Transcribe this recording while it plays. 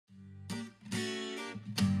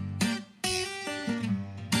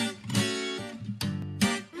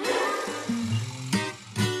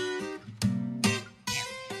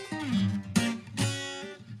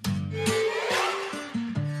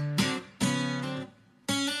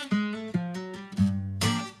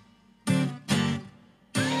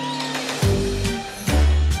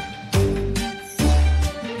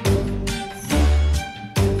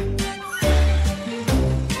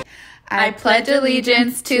I pledge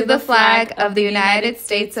allegiance to the flag of the United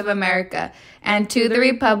States of America and to the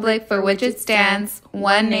republic for which it stands,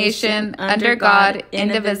 one nation, under God,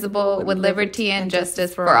 indivisible, with liberty and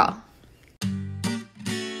justice for all.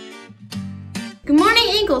 Good morning,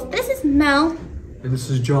 Eagles. This is Mel. And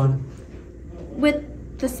this is John.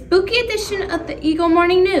 With the spooky edition of the Eagle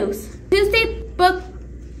Morning News. Tuesday Book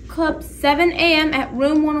Club, 7 a.m. at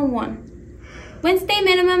Room 101. Wednesday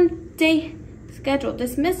minimum day schedule.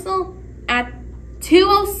 Dismissal at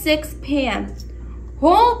 2:06 p.m.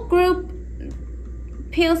 Whole group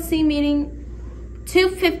PLC meeting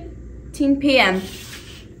 2:15 p.m.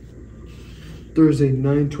 Thursday,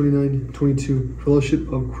 9/29/22, Fellowship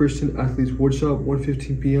of Christian Athletes Workshop,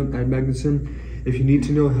 1:15 p.m. at Magnuson. If you need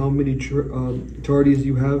to know how many tardies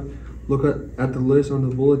you have, look at the list on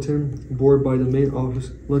the bulletin board by the main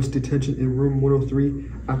office. Lunch detention in room 103,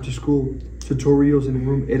 after school tutorials in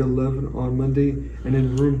room 811 on Monday, and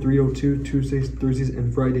in room 302 Tuesdays, Thursdays,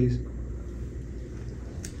 and Fridays.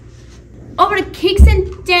 Over to Keeks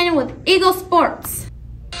and Daniel with Eagle Sports.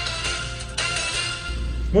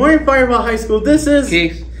 Morning, Fireball High School. This is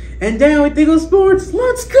Keeks and Daniel with Eagle Sports.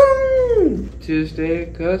 Let's go! Tuesday,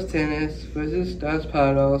 Girls Tennis versus Das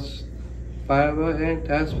Paddles. Fireball and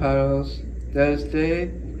Das Paddles. Thursday,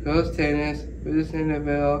 Girls Tennis versus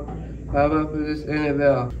Annabelle. Fireball versus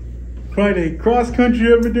Annabelle. Friday, cross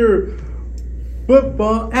country over there.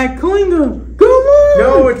 Football at Colinga. Go on!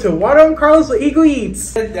 No, it's a Water and Carlos with Eagle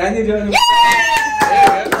Eats. Daniel.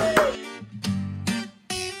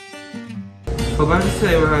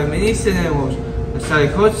 Today we have mini cinemas, a side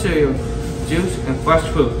of cold cereal, juice, and fast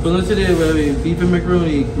food. For lunch today we have beef and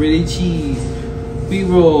macaroni, grated cheese, wheat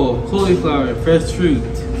roll, cauliflower, fresh fruit.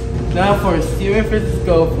 Now for Steven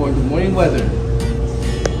Francisco for the morning weather.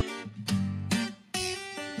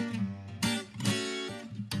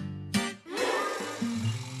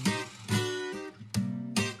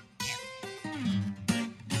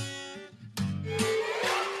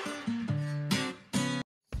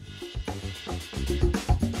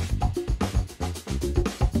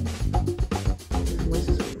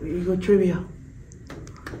 Eagle Trivia.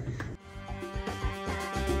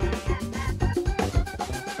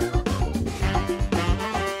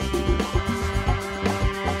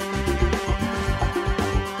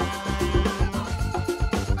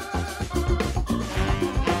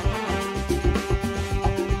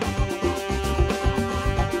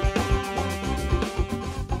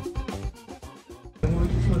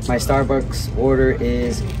 My Starbucks order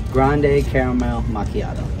is Grande Caramel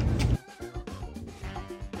Macchiato.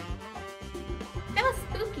 That was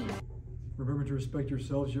spooky. Remember to respect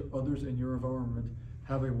yourselves, your others, and your environment.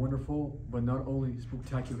 Have a wonderful, but not only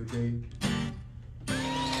spectacular day.